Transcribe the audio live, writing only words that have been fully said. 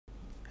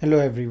Hello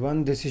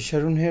everyone, this is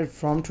Sharun here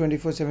from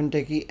 24/7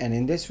 Techie, and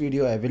in this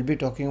video I will be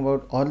talking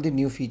about all the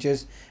new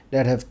features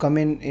that have come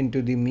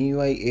into the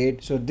MIUI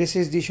 8. So this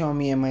is the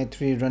Xiaomi Mi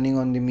 3 running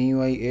on the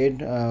MIUI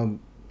 8.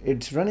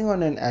 It's running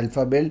on an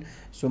alpha build,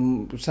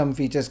 so some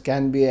features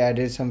can be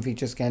added, some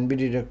features can be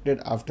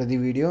deducted after the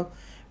video,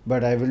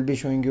 but I will be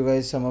showing you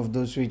guys some of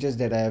those features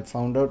that I have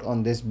found out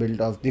on this build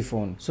of the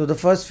phone. So the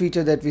first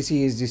feature that we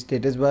see is the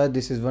status bar.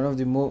 This is one of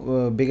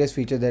the biggest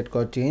feature that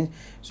got changed.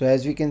 So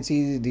as we can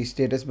see, the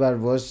status bar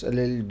was a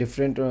little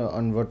different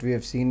on what we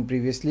have seen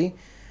previously,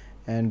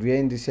 and we are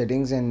in the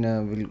settings, and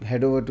we'll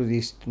head over to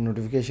the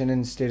notification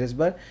and status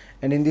bar.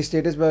 And in the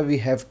status bar we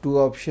have two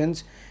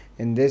options.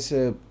 In this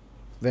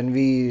when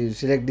we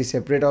select the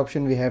separate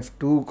option, we have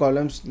two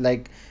columns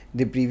like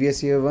the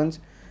previous year ones,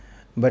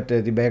 but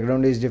the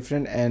background is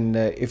different. And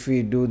if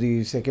we do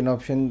the second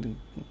option,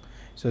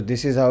 so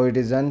this is how it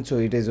is done. So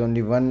it is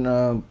only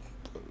one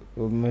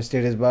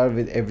status bar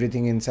with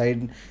everything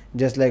inside,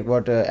 just like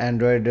what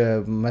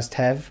Android must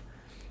have.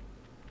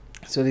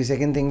 So the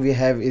second thing we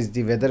have is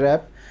the weather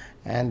app,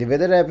 and the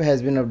weather app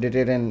has been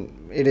updated,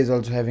 and it is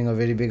also having a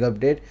very big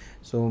update.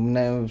 So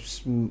now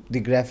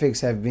the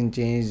graphics have been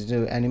changed,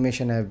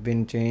 animation have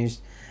been changed,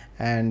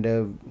 and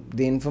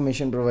the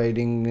information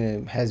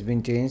providing has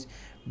been changed,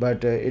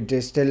 but it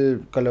is still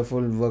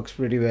colorful, works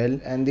pretty well.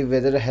 And the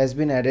weather has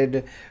been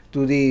added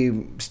to the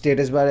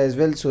status bar as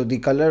well, so the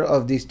color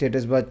of the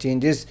status bar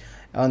changes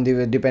on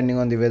the depending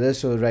on the weather.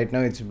 So right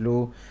now it's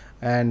blue,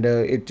 and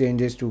it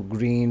changes to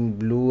green,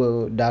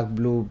 blue, dark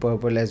blue,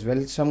 purple as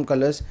well, some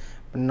colors,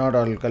 but not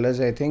all colors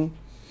I think.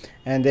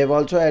 And they've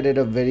also added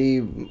a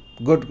very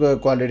good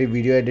quality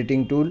video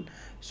editing tool.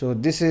 So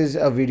this is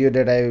a video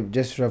that I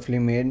just roughly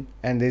made,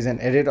 and there's an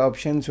edit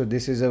option. So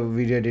this is a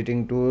video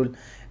editing tool.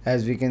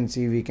 As we can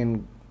see, we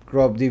can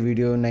crop the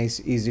video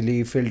nice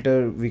easily,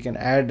 filter, we can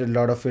add a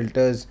lot of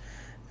filters,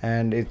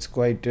 and it's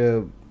quite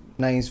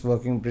nice,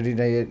 working pretty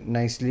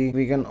nicely.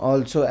 We can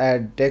also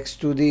add text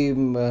to the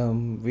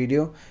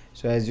video.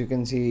 So as you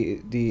can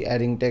see, the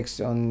adding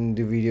text on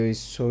the video is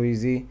so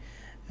easy.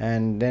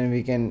 And then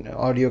we can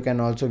audio can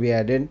also be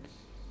added,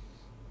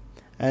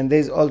 and there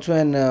is also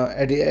an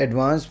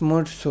advanced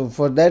mode. So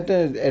for that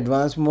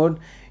advanced mode,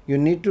 you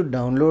need to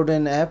download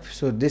an app.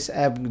 So this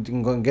app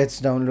gets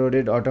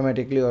downloaded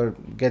automatically, or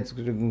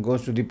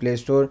goes to the Play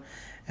Store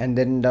and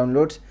then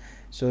downloads.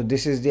 So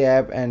this is the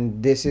app,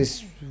 and this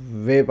is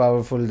way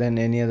powerful than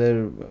any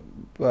other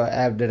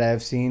app that I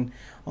have seen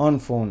on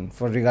phone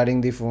for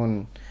regarding the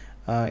phone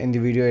in the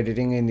video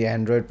editing in the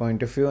Android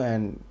point of view.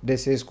 And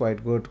this is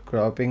quite good,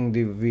 cropping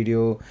the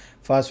video,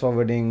 fast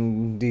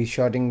forwarding, the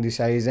shorting the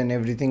size, and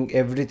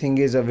everything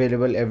is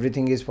available,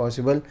 everything is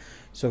possible.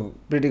 So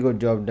pretty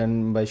good job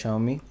done by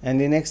Xiaomi. And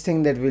the next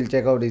thing that we'll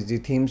check out is the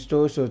theme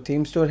store. So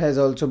theme store has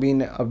also been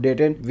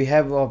updated. We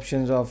have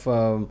options of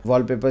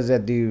wallpapers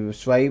at the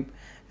swipe,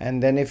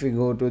 and then if we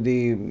go to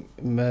the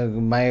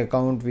my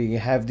account, we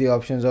have the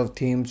options of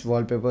themes,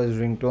 wallpapers,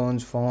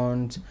 ringtones,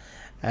 fonts,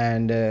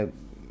 and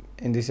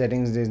in the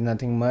settings there's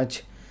nothing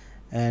much.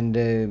 And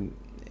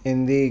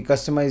in the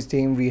customized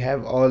theme, we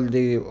have all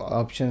the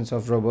options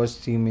of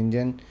robust theme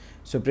engine.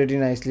 So pretty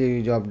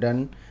nicely job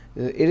done.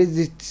 It is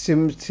the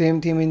same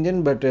theme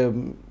engine, but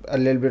a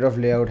little bit of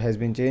layout has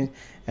been changed,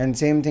 and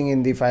same thing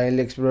in the file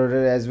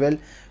explorer as well.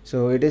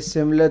 So it is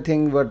similar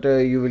thing what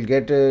you will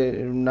get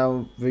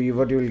now,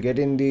 what you will get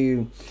in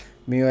the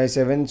MIUI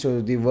 7.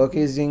 So the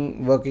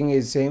working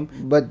is same,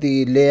 but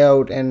the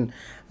layout and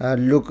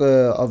look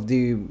of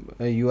the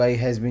UI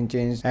has been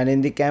changed. And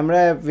in the camera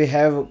app, we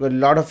have a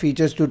lot of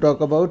features to talk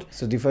about.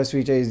 So the first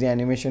feature is the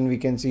animation. We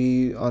can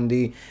see on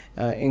the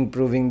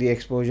improving the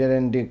exposure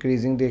and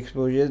decreasing the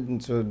exposure.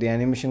 So the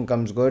animation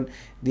comes good.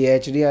 The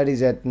HDR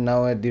is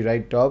now at the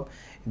right top.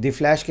 The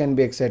flash can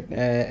be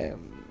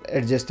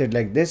adjusted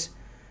like this.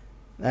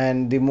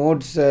 And the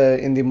modes,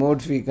 in the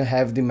modes we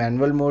have the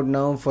manual mode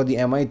now for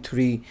the Mi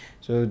 3.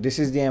 So this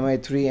is the Mi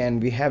 3,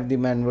 and we have the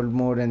manual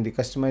mode, and the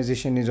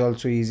customization is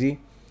also easy.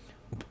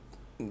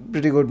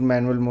 Pretty good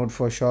manual mode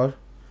for sure.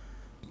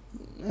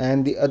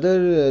 And the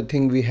other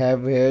thing we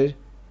have here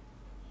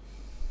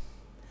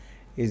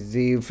is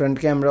the front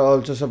camera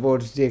also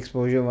supports the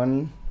exposure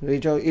one,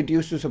 which it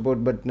used to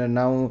support, but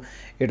now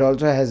it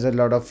also has a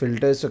lot of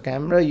filters. So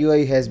camera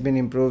UI has been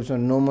improved, so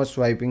no more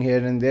swiping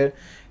here and there.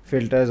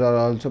 Filters are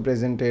also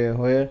present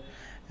here.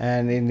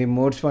 And in the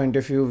modes point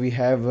of view, we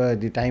have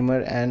the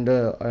timer and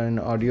an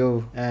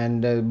audio,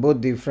 and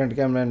both the front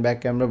camera and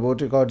back camera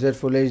both records at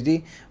full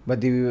HD.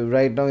 But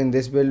right now in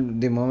this build,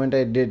 the moment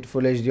I did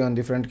full HD on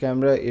the front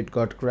camera, it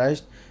got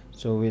crashed.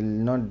 So we'll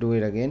not do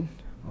it again,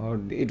 or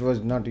it was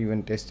not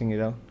even testing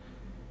it out.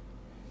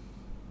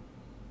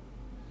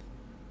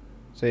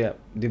 So yeah,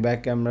 the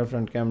back camera,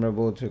 front camera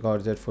both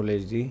records at full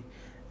HD,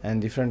 and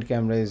the front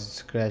camera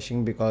is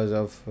crashing because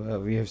of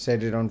we have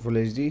set it on full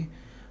HD.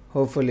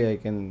 Hopefully I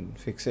can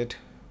fix it.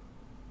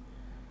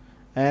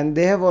 And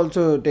they have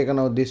also taken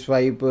out the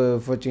swipe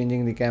for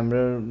changing the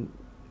camera,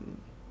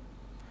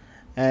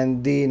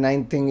 And the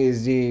ninth thing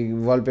is the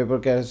wallpaper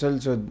carousel.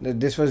 So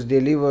this was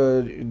daily,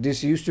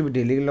 this used to be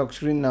daily lock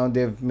screen, now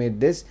they've made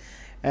this.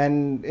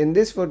 And in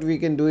this what we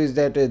can do is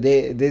that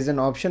there's an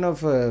option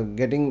of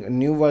getting a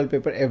new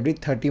wallpaper every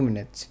 30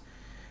 minutes.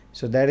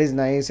 So that is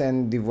nice,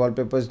 and the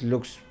wallpapers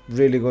looks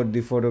really good.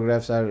 The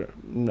photographs are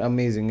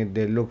amazing,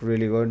 they look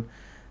really good,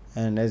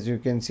 and as you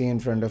can see in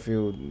front of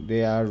you,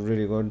 they are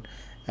really good.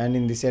 And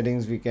in the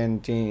settings we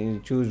can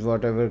choose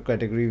whatever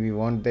category we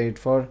want it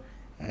for,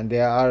 and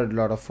there are a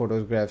lot of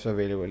photographs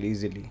available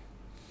easily.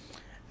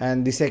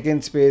 And the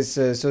second space,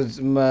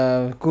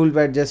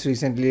 Coolpad just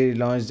recently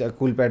launched a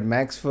Coolpad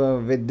Max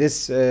with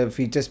this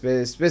feature,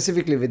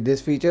 specifically with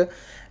this feature,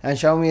 and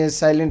Xiaomi has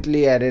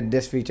silently added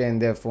this feature in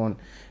their phone.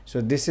 So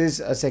this is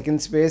a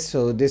second space.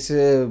 So this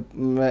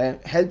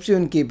helps you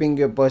in keeping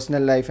your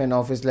personal life and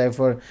office life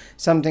or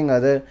something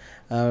other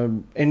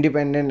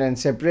independent and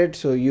separate.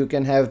 So you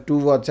can have two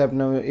WhatsApp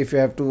numbers. If you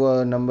have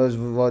two numbers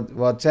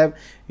WhatsApp,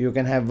 you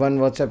can have one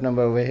WhatsApp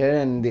number over here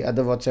and the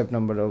other WhatsApp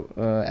number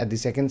at the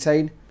second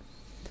side.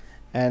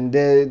 And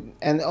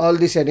all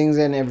the settings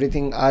and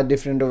everything are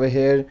different over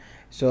here,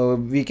 so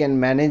we can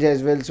manage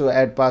as well. So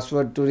add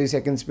password to the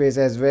second space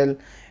as well.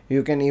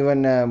 You can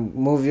even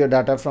move your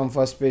data from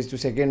first space to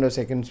second or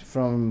second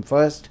from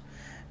first,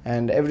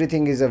 and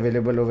everything is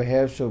available over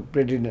here, so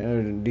pretty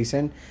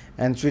decent.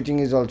 And switching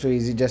is also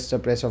easy, just a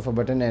press of a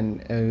button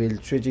and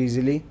we'll switch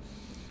easily.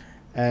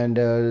 And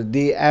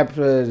the app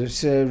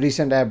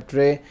recent app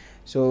tray.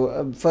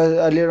 So for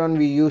earlier on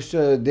we used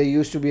there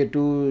used to be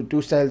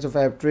two styles of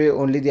app tray,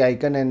 only the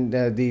icon and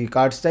the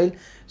card style.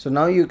 So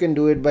now you can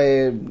do it by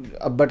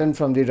a button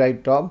from the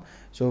right top.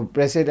 So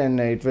press it and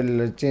it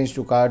will change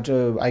to card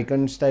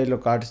icon style or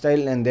card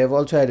style. And they've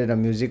also added a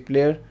music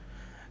player,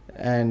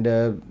 and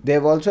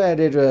they've also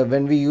added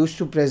when we used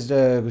to press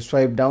the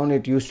swipe down,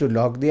 it used to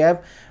lock the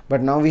app,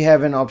 but now we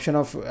have an option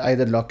of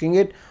either locking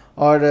it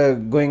or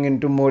going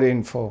into more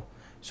info.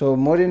 So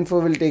more info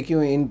will take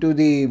you into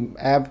the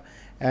app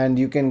and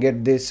you can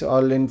get this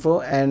all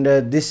info. And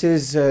this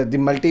is the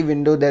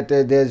multi-window, that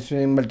there's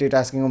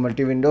multitasking or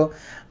multi-window.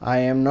 I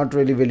am not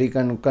really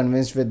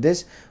convinced with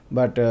this,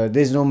 but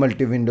there's no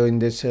multi-window in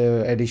this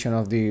edition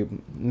of the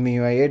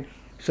MIUI 8.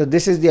 So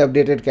this is the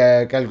updated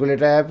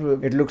calculator app.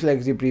 It looks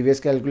like the previous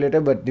calculator,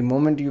 but the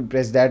moment you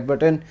press that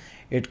button,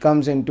 it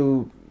comes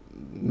into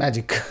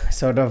magic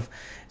sort of.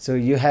 So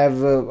you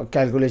have a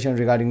calculation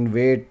regarding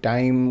weight,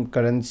 time,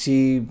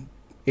 currency,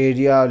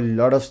 area, a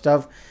lot of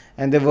stuff,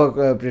 and they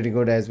work pretty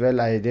good as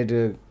well. I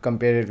did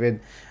compare it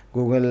with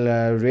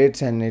Google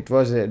rates, and it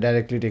was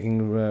directly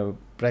taking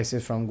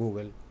prices from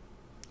Google.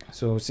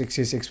 So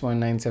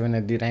 66.97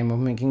 at the time of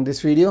making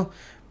this video,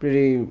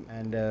 pretty.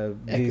 And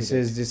this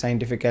is the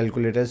scientific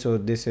calculator, so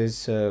this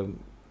is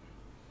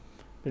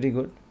pretty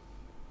good.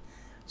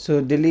 So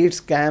delete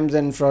scams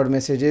and fraud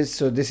messages.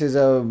 So this is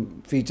a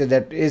feature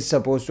that is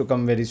supposed to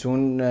come very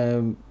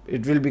soon.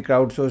 It will be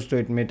crowdsourced, so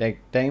it may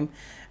take time.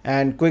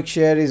 And quick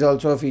share is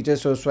also a feature.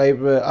 So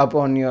swipe up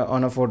on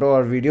a photo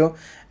or video,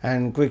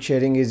 and quick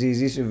sharing is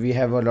easy. So we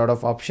have a lot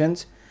of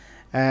options.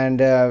 And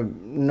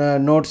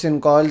notes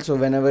in call. So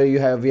whenever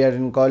we are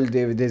in call,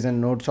 there's a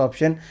notes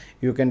option.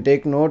 You can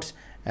take notes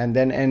and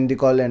then end the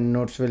call, and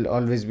notes will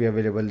always be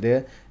available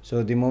there.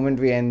 So the moment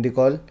we end the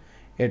call,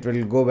 it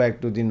will go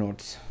back to the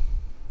notes.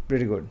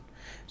 Pretty good.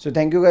 So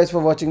thank you guys for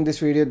watching this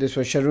video. This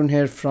was Sharun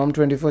here from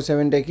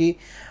 24/7 Techie,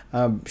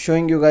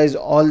 showing you guys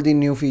all the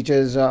new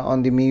features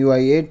on the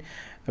MIUI 8.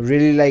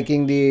 Really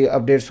liking the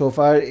update so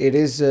far. It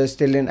is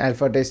still in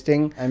alpha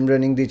testing. I'm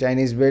running the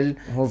Chinese build,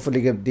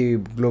 hopefully get the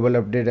global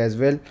update as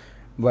well,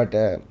 but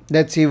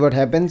let's see what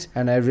happens.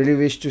 And I really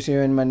wish to see you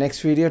in my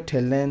next video.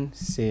 Till then,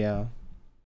 see ya.